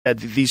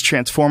these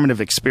transformative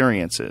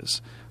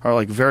experiences are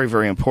like very,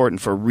 very important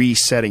for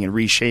resetting and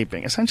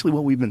reshaping. Essentially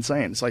what we've been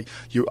saying. It's like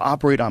you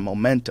operate on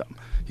momentum.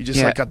 You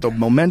just like got the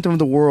momentum of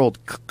the world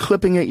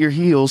clipping at your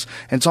heels,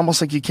 and it's almost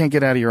like you can't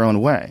get out of your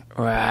own way.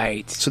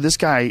 Right. So this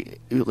guy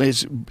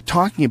is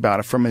talking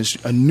about it from a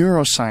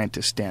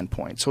neuroscientist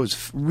standpoint. So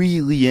it's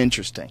really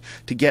interesting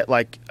to get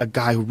like a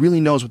guy who really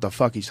knows what the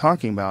fuck he's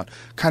talking about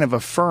kind of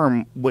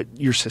affirm what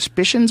your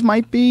suspicions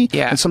might be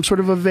in some sort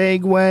of a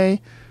vague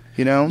way.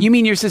 You know? You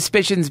mean your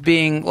suspicions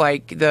being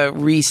like the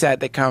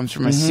reset that comes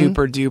from a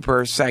super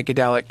duper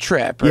psychedelic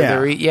trip?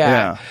 Or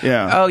yeah.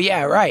 Oh,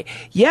 yeah, right.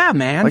 Yeah,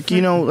 man. Like,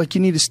 you know, like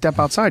you need to step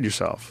outside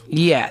yourself.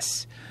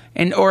 Yes.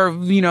 And, or,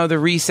 you know, the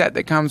reset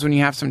that comes when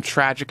you have some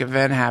tragic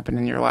event happen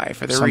in your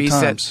life. Or the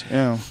Sometimes,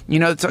 reset. You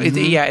know,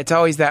 it's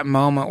always that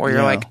moment where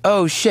you're like,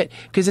 oh, shit.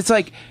 Because it's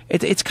like,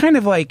 it's kind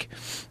of like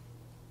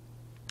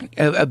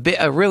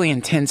a really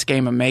intense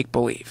game of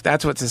make-believe.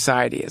 That's what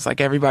society is. Like,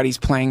 everybody's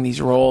playing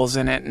these roles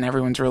in it, and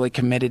everyone's really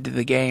committed to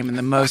the game in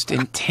the most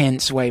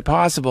intense way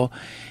possible.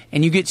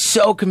 And you get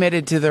so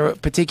committed to the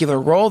particular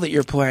role that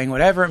you're playing,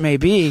 whatever it may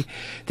be,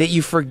 that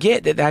you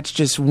forget that that's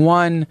just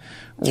one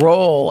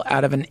role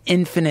out of an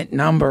infinite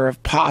number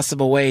of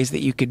possible ways that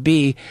you could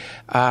be.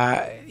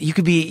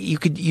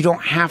 You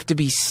don't have to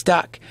be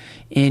stuck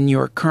in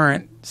your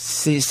current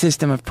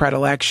system of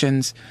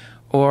predilections,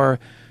 or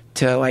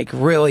to like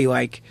really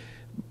like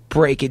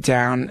break it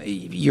down.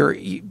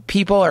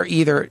 People are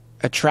either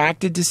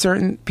attracted to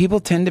certain people,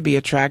 tend to be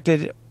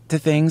attracted to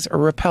things, or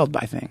repelled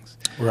by things.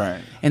 Right.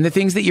 And the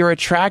things that you're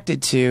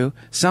attracted to,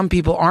 some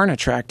people aren't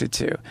attracted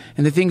to.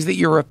 And the things that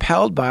you're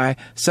repelled by,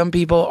 some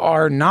people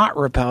are not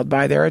repelled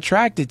by, they're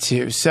attracted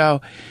to.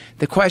 So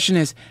the question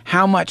is,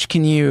 how much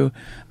can you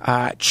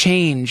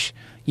change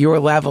your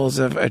levels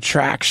of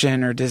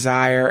attraction or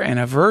desire and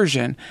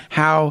aversion?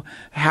 How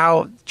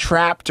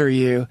trapped are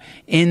you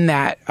in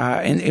that,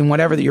 in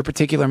whatever your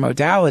particular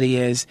modality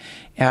is?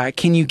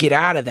 Can you get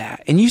out of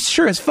that? And you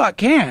sure as fuck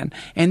can.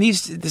 And the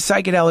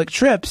psychedelic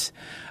trips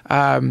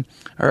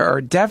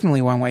are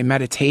definitely one way.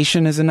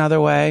 Meditation is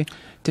another way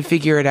to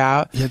figure it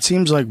out. Yeah, it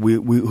seems like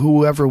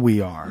whoever we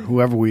are,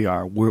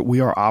 we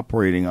are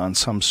operating on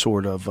some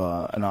sort of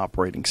an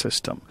operating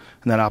system,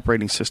 and that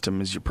operating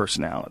system is your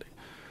personality.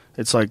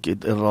 It's like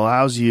it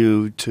allows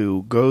you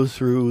to go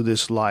through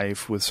this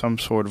life with some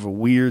sort of a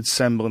weird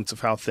semblance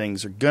of how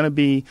things are going to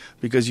be,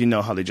 because you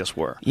know how they just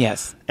were.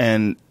 Yes.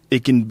 And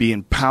it can be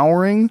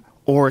empowering,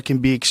 or it can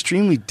be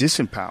extremely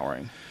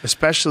disempowering,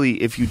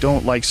 especially if you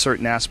don't like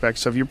certain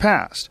aspects of your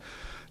past.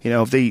 You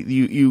know, if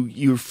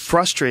you're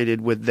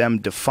frustrated with them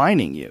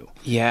defining you.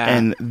 Yeah.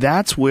 And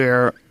that's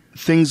where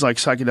things like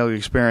psychedelic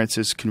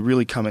experiences can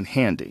really come in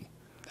handy.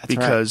 That's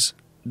because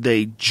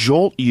they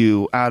jolt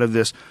you out of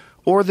this.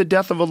 Or the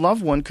death of a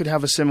loved one could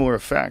have a similar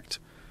effect.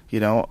 You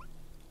know,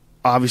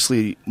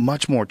 obviously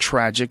much more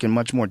tragic and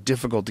much more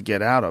difficult to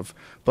get out of.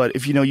 But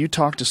if, you know, you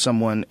talk to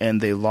someone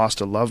and they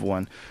lost a loved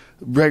one,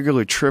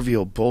 regular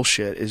trivial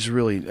bullshit is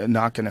really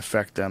not going to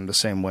affect them the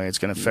same way it's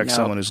going to affect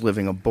someone who's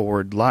living a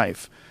bored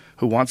life,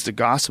 who wants to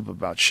gossip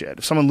about shit.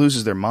 If someone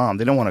loses their mom,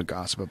 they don't want to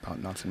gossip about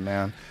nothing,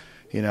 man.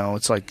 You know,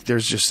 it's like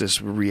there's just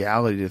this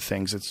reality to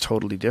things that's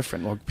totally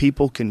different. Like,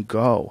 people can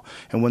go,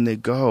 and when they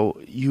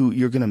go,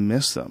 you're going to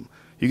miss them.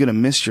 You're going to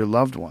miss your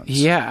loved ones.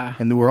 Yeah.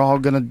 And we're all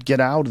going to get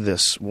out of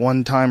this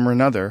one time or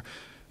another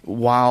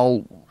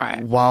while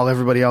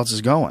everybody else is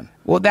going.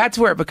 Well, that's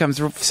where it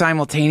becomes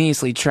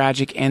simultaneously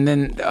tragic. And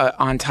then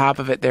on top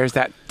of it, there's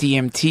that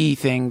DMT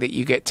thing that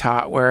you get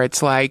taught, where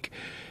it's like,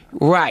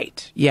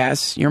 right,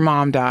 yes, your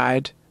mom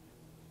died.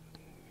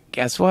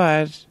 Guess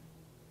what?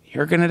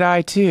 You're going to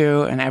die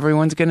too, and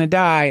everyone's going to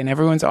die, and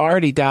everyone's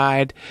already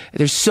died.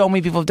 There's so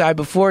many people have died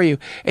before you.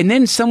 And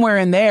then somewhere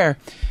in there,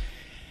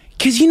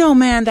 because, you know,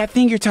 man, that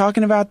thing you're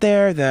talking about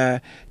there,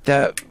 the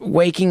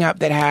waking up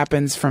that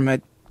happens from a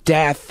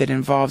death that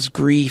involves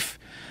grief,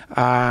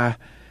 that's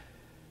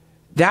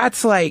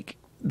like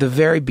the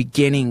very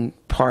beginning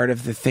part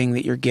of the thing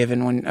that you're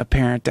given when a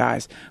parent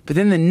dies. But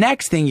then the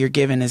next thing you're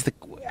given is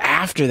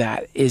after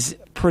that is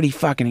pretty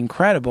fucking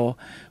incredible,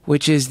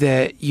 which is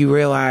that you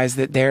realize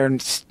that they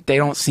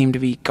don't seem to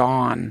be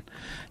gone.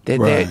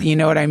 That you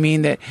know what I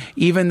mean? That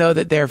even though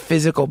that their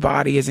physical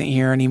body isn't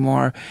here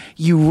anymore,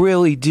 you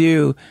really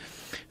do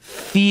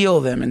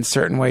feel them in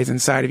certain ways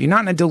inside of you.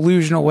 Not in a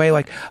delusional way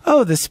like,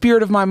 oh, the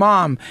spirit of my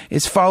mom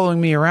is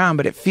following me around,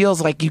 but it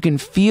feels like you can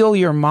feel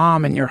your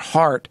mom in your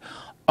heart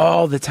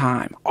all the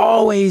time,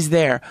 always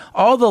there.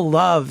 All the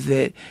love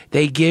that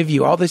they give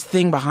you, all this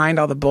thing behind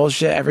all the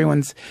bullshit.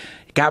 Everyone's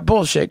got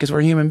bullshit because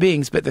we're human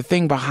beings, but the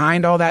thing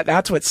behind all that,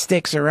 that's what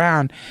sticks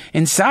around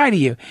inside of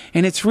you.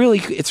 And it's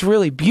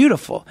really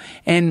beautiful.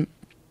 And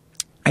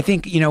I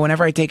think, you know,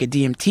 whenever I take a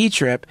DMT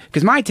trip,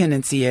 because my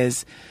tendency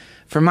is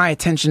for my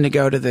attention to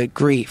go to the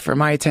grief, for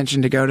my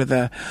attention to go to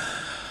the,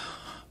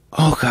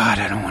 oh God,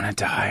 I don't want to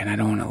die, and I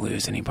don't want to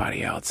lose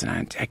anybody else,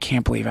 and I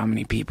can't believe how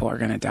many people are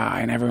going to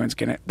die, and everyone's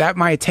going to, that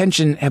my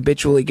attention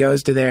habitually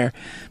goes to there.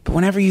 But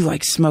whenever you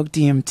like smoke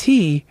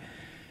DMT,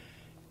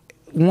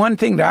 one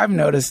thing that I've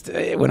noticed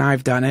when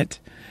I've done it,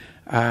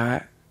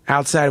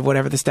 outside of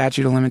whatever the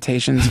statute of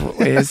limitations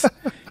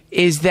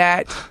is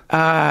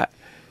that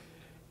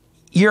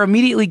you're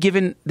immediately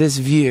given this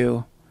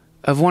view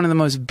of one of the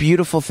most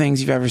beautiful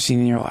things you've ever seen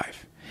in your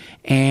life.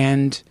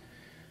 And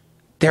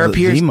there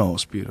appears the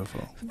most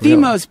beautiful. The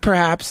most,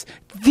 perhaps,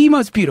 the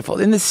most beautiful.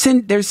 And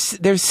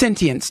there's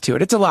sentience to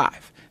it. It's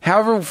alive.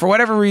 However, for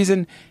whatever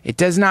reason, it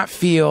does not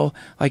feel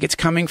like it's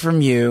coming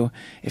from you.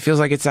 It feels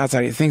like it's outside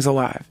of you. The thing's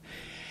alive.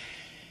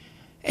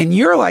 And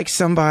you're like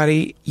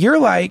somebody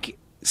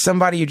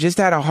who just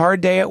had a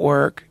hard day at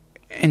work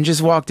and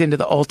just walked into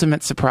the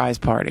ultimate surprise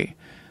party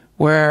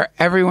where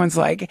everyone's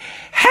like,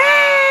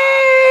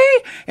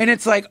 hey! And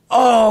it's like,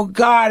 oh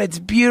God, it's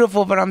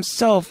beautiful, but I'm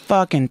so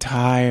fucking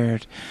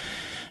tired.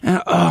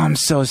 And oh, I'm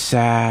so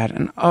sad.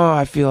 And oh,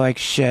 I feel like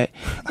shit.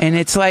 And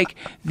it's like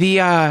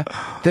the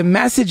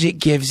message it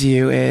gives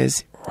you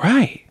is,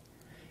 right,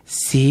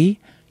 see,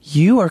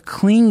 you are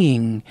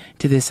clinging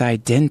to this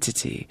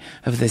identity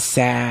of the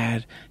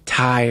sad,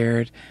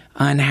 tired,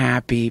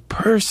 unhappy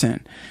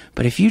person.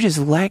 But if you just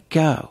let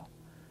go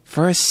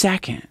for a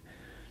second,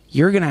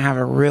 you're going to have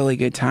a really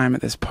good time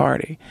at this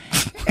party.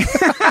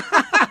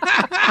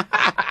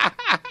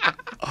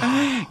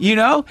 You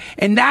know?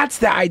 And that's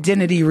the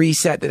identity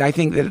reset that I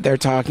think that they're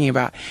talking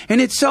about. And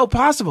it's so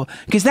possible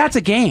because that's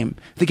a game.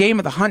 The game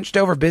of the hunched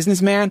over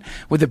businessman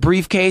with the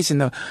briefcase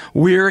and the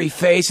weary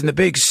face and the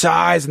big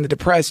sighs and the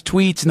depressed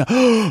tweets and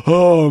the,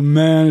 oh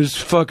man, this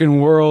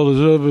fucking world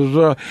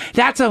is...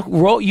 That's a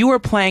role. You are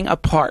playing a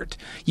part.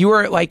 You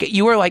are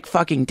like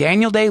fucking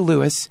Daniel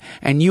Day-Lewis,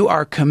 and you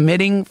are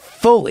committing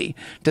fully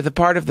to the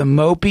part of the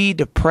mopey,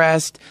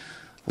 depressed,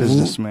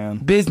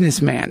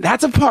 businessman.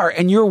 That's a part,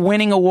 and you're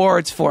winning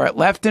awards for it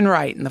left and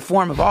right in the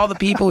form of all the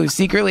people who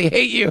secretly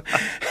hate you,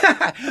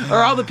 or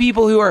all the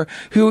people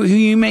who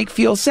you make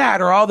feel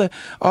sad, or all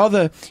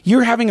the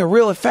you're having a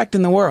real effect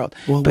in the world.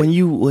 Well, but when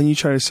you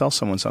try to sell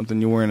someone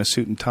something, you're wearing a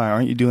suit and tie.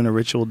 Aren't you doing a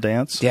ritual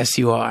dance? Yes,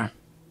 you are.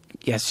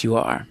 Yes, you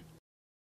are.